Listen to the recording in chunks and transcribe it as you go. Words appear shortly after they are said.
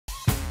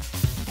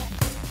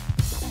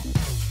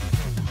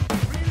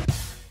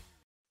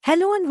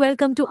Hello and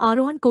welcome to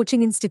Aarohan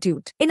Coaching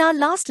Institute. In our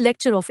last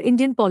lecture of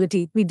Indian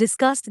Polity, we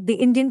discussed the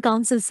Indian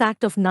Councils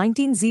Act of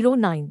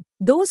 1909.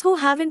 Those who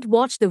haven't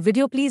watched the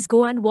video, please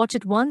go and watch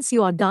it once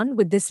you are done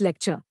with this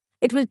lecture.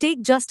 It will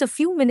take just a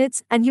few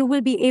minutes and you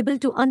will be able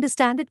to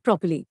understand it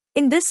properly.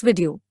 In this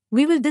video,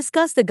 we will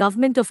discuss the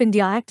Government of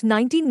India Act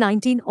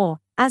 1919, or,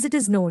 as it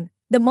is known,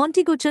 the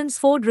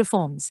Montagu-Chelmsford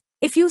Reforms.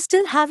 If you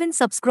still haven't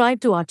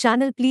subscribed to our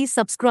channel, please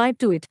subscribe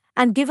to it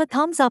and give a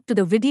thumbs up to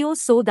the videos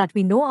so that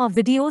we know our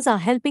videos are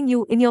helping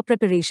you in your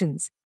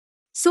preparations.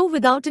 So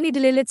without any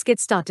delay, let's get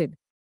started.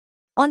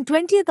 On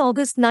 20th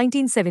August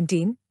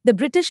 1917, the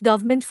British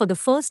government for the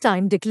first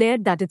time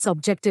declared that its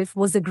objective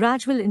was the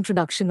gradual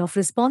introduction of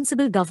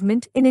responsible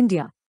government in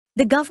India.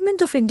 The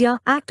Government of India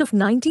Act of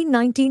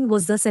 1919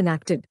 was thus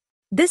enacted.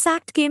 This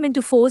act came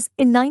into force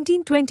in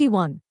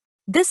 1921.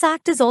 This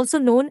act is also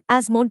known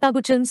as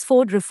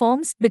Montagu-Chelmsford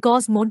Reforms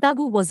because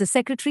Montagu was the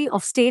Secretary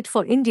of State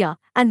for India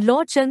and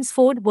Lord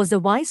Chelmsford was the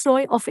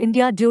Viceroy of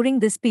India during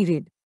this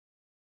period.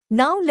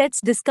 Now let's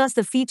discuss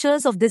the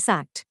features of this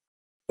act.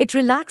 It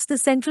relaxed the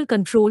central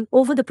control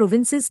over the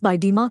provinces by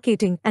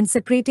demarcating and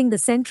separating the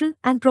central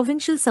and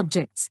provincial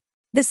subjects.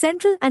 The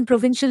central and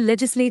provincial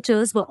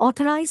legislatures were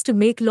authorized to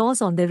make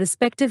laws on their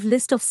respective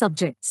list of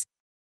subjects.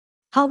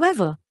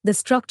 However, the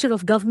structure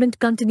of government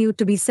continued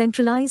to be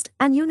centralized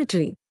and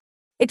unitary.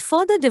 It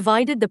further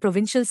divided the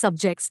provincial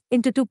subjects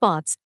into two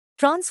parts,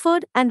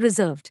 transferred and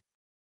reserved.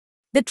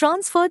 The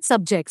transferred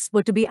subjects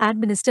were to be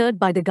administered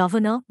by the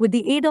governor with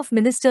the aid of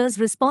ministers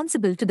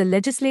responsible to the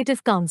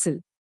Legislative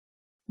Council.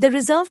 The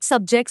reserved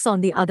subjects,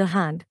 on the other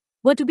hand,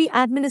 were to be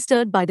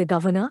administered by the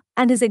governor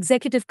and his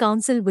Executive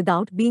Council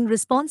without being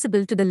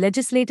responsible to the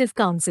Legislative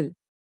Council.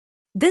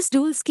 This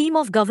dual scheme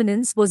of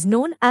governance was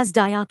known as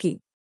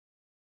diarchy.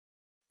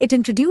 It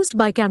introduced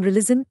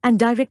bicameralism and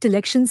direct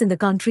elections in the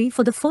country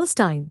for the first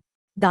time.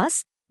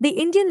 Thus, the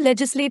Indian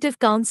Legislative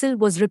Council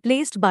was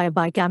replaced by a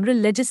bicameral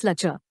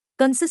legislature,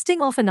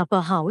 consisting of an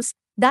upper house,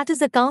 that is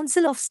the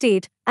Council of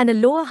State, and a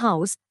lower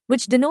house,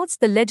 which denotes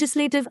the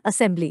Legislative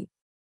Assembly.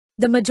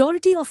 The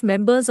majority of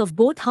members of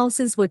both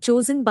houses were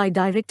chosen by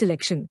direct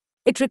election.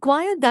 It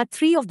required that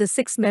 3 of the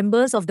 6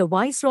 members of the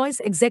Viceroy's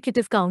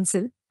Executive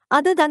Council,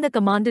 other than the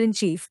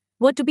Commander-in-Chief,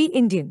 were to be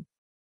Indian.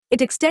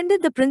 It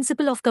extended the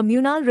principle of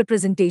communal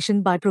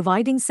representation by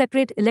providing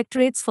separate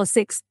electorates for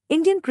 6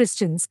 Indian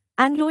Christians,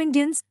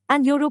 Anglo-Indians,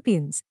 and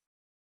Europeans.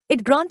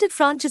 It granted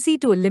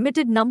franchisee to a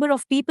limited number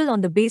of people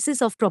on the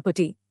basis of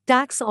property,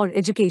 tax, or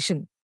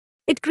education.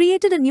 It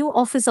created a new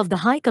office of the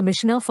High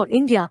Commissioner for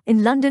India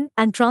in London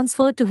and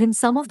transferred to him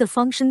some of the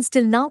functions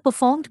till now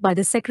performed by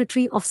the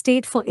Secretary of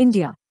State for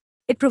India.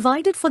 It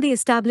provided for the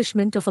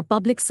establishment of a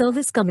Public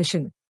Service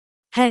Commission.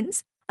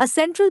 Hence, a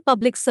Central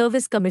Public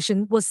Service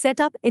Commission was set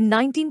up in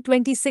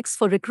 1926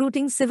 for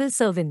recruiting civil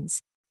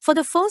servants. For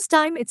the first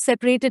time, it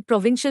separated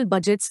provincial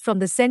budgets from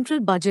the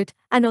central budget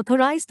and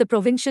authorized the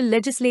provincial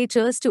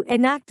legislatures to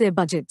enact their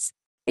budgets.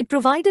 It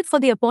provided for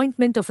the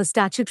appointment of a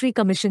statutory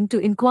commission to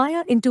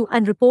inquire into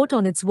and report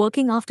on its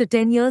working after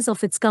 10 years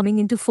of its coming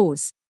into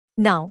force.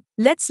 Now,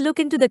 let's look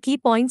into the key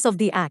points of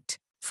the Act.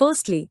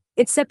 Firstly,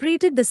 it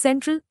separated the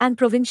central and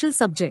provincial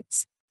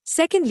subjects.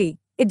 Secondly,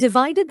 it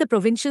divided the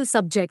provincial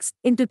subjects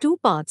into two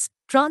parts,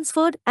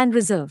 transferred and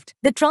reserved.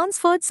 The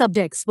transferred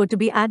subjects were to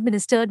be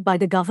administered by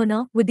the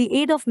governor with the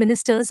aid of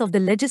ministers of the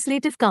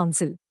Legislative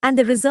Council, and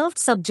the reserved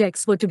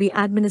subjects were to be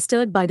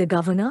administered by the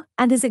governor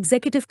and his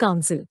Executive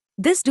Council.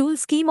 This dual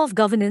scheme of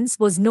governance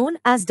was known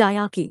as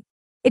diarchy.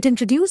 It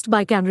introduced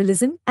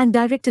bicameralism and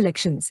direct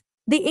elections.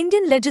 The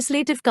Indian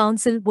Legislative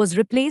Council was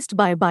replaced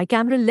by a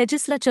bicameral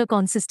legislature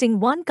consisting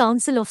 1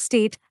 Council of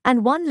State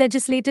and 1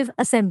 Legislative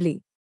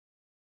Assembly.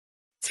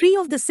 3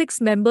 of the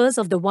 6 members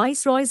of the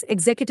Viceroy's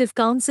Executive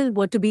Council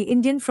were to be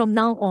Indian from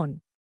now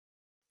on.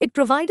 It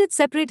provided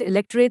separate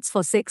electorates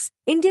for 6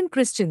 Indian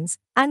Christians,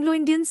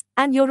 Anglo-Indians,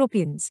 and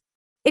Europeans.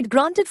 It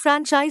granted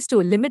franchise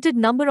to a limited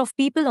number of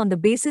people on the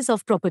basis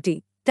of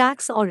property,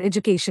 tax, or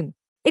education.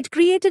 It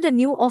created a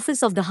new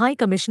office of the High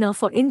Commissioner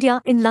for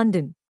India in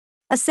London.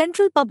 A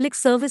Central Public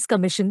Service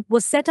Commission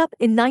was set up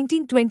in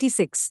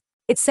 1926.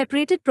 It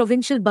separated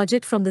provincial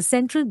budget from the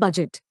central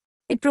budget.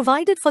 It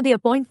provided for the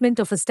appointment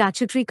of a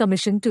statutory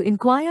commission to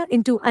inquire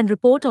into and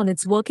report on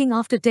its working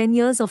after 10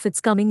 years of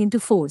its coming into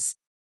force.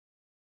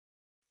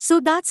 So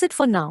that's it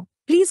for now.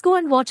 Please go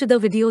and watch other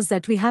videos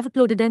that we have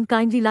uploaded and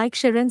kindly like,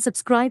 share and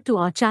subscribe to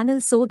our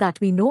channel so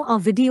that we know our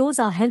videos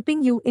are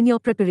helping you in your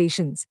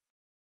preparations.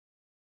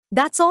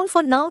 That's all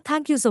for now.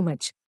 Thank you so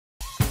much.